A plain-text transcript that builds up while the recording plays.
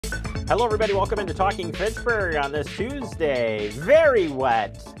Hello, everybody. Welcome into Talking Fitchburg on this Tuesday. Very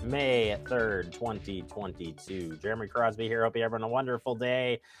wet, May 3rd, 2022. Jeremy Crosby here. Hope you having a wonderful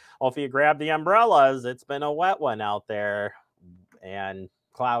day. Hope you grab the umbrellas. It's been a wet one out there and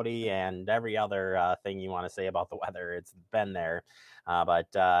cloudy and every other thing you want to say about the weather. It's been there. But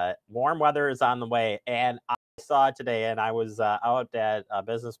warm weather is on the way. And I saw it today, and I was out at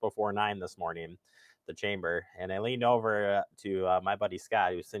Business Before 9 this morning, the chamber, and I leaned over to my buddy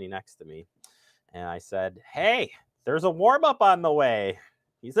Scott, who's sitting next to me, and I said, "Hey, there's a warm-up on the way."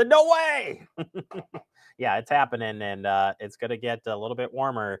 He said, "No way." Yeah, it's happening, and it's going to get a little bit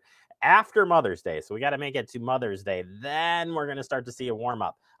warmer after Mother's Day, so we got to make it to Mother's Day. Then we're going to start to see a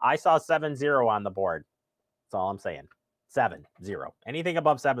warm-up. I saw 7-0 on the board. That's all I'm saying. 7-0. Anything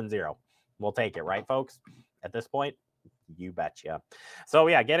above 7-0, we'll take it, right, folks? At this point, you betcha. So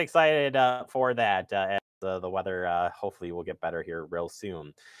yeah, get excited for that. As the weather hopefully will get better here real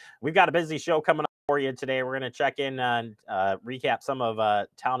soon. We've got a busy show coming up for you today. We're going to check in and recap some of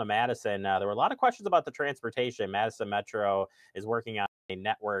town of Madison. There were a lot of questions about the transportation. Madison Metro is working on a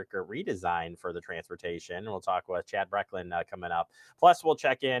network or redesign for the transportation. We'll talk with Chad Brecklin coming up. Plus, we'll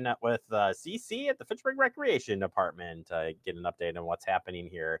check in with CC at the Fitchburg Recreation Department, get an update on what's happening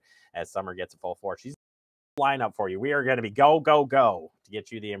here as summer gets a full force. She's lineup for you. We are going to be go to get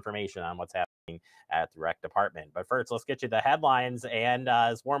you the information on what's happening at the rec department. But first, let's get you the headlines. And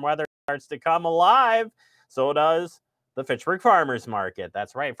as warm weather starts to come alive, so does the Fitchburg Farmers Market.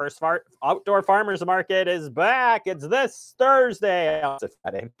 That's right. First outdoor farmers market is back. It's this Thursday.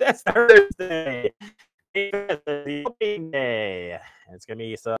 This Thursday. The opening day. It's going to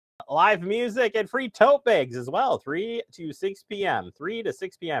be some live music and free tote bags as well. 3 to 6 p.m. 3 to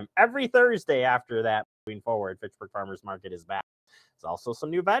 6 p.m. every Thursday after that. Moving forward, Fitchburg Farmers Market is back. There's also some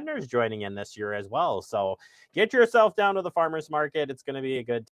new vendors joining in this year as well. So get yourself down to the farmers market. It's going to be a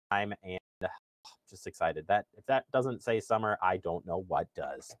good time, and just excited that if that doesn't say summer, I don't know what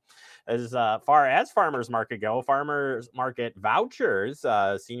does. As far as farmers market go, farmers market vouchers,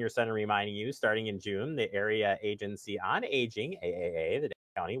 senior center reminding you, starting in June, the Area Agency on Aging, AAA, the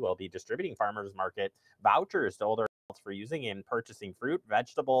county will be distributing farmers market vouchers to older adults for using in purchasing fruit,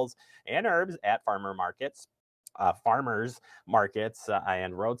 vegetables, and herbs at farmers markets,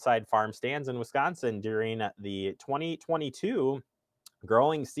 and roadside farm stands in Wisconsin during the 2022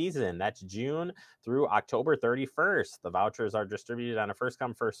 growing season. That's June through October 31st. The vouchers are distributed on a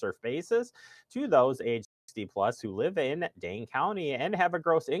first-come, first-served basis to those aged 60 plus who live in Dane County and have a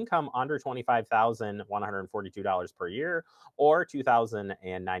gross income under $25,142 per year or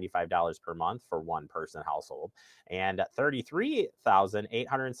 $2,095 per month for one person household, and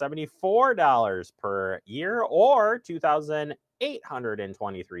 $33,874 per year or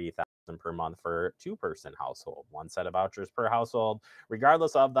 $2,823 per month for two-person household. One set of vouchers per household,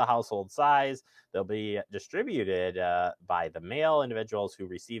 regardless of the household size. They'll be distributed by the mail. Individuals who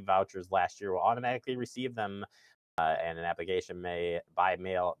received vouchers last year will automatically receive them and an application by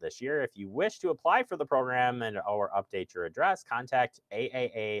mail this year. If you wish to apply for the program or update your address, contact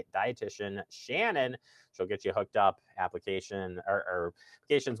AAA dietitian Shannon. She'll get you hooked up. Applications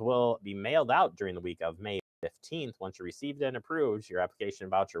will be mailed out during the week of May 15th. Once you received and approved, your application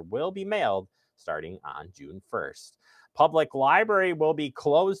voucher will be mailed starting on June 1st. Public library will be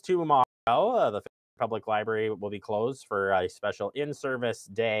closed tomorrow. The public library will be closed for a special in-service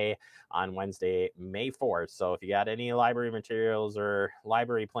day on Wednesday, May 4th. So if you got any library materials or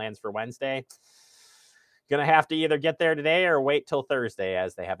library plans for Wednesday, gonna have to either get there today or wait till Thursday,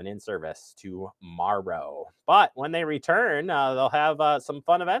 as they have an in-service tomorrow. But when they return, they'll have some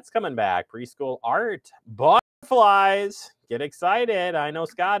fun events coming back. Preschool Art, butterflies. Get excited. I know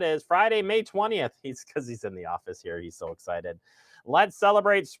Scott is. Friday, May 20th. Because he's in the office here. He's so excited. Let's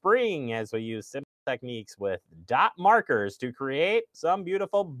celebrate spring as we use simple techniques with dot markers to create some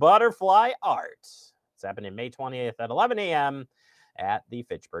beautiful butterfly art. It's happening May 20th at 11 a.m. at the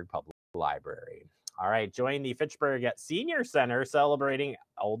Fitchburg Public Library. All right, join the Fitchburg Senior Center celebrating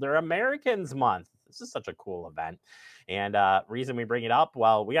Older Americans Month. This is such a cool event. And reason we bring it up,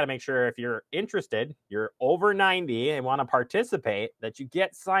 well, we got to make sure if you're interested, you're over 90 and want to participate, that you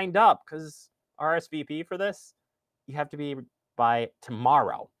get signed up, because RSVP for this, you have to be by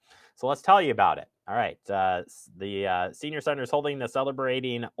tomorrow. So let's tell you about it. All right. The Senior Center is holding the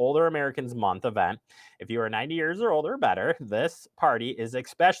Celebrating Older Americans Month event. If you are 90 years or older or better, this party is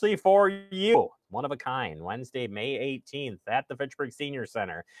especially for you. One of a kind. Wednesday, May 18th at the Fitchburg Senior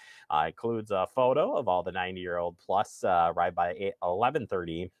Center. Includes a photo of all the 90-year-old plus right by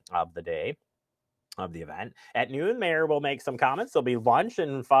 11:30 of the day of the event. At noon, Mayor will make some comments. There'll be lunch,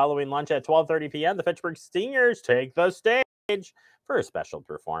 and following lunch at 12:30 p.m., the Fitchburg Seniors take the stage. for a special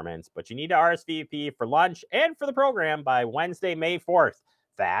performance. But you need to RSVP for lunch and for the program by Wednesday, May 4th.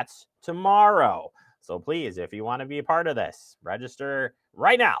 That's tomorrow. So please, if you want to be a part of this, register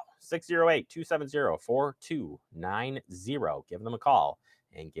right now, 608-270-4290. Give them a call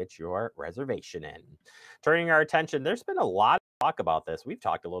and get your reservation in. Turning our attention, there's been a lot of talk about this. We've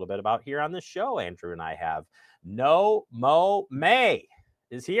talked a little bit about here on the show, Andrew and I have. Mow May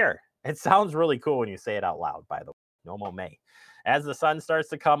is here. It sounds really cool when you say it out loud, by the way. Mow May. As the sun starts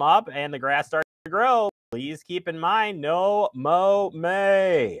to come up and the grass starts to grow, please keep in mind, Mow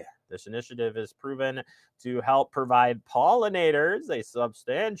May. This initiative is proven to help provide pollinators a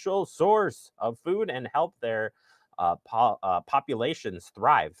substantial source of food and help their populations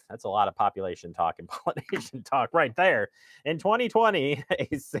thrive. That's a lot of population talk and pollination talk right there. In 2020,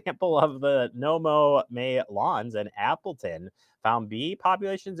 a sample of the Mow May lawns in Appleton found bee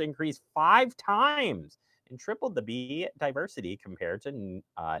populations increased 5 times and tripled the bee diversity compared to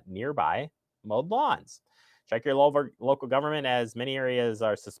nearby mowed lawns. Check your local government, as many areas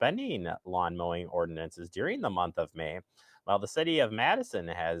are suspending lawn mowing ordinances during the month of May. Well, the city of Madison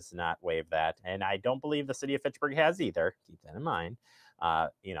has not waived that, and I don't believe the city of Fitchburg has either. Keep that in mind.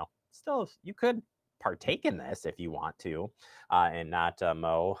 Still, you could partake in this if you want to and not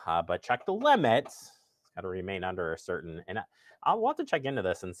mow, but check the limits. It's got to remain under a certain, and I'll want to check into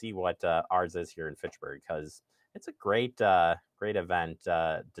this and see what ours is here in Fitchburg, because it's a great event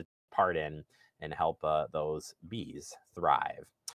to part in and help those bees thrive.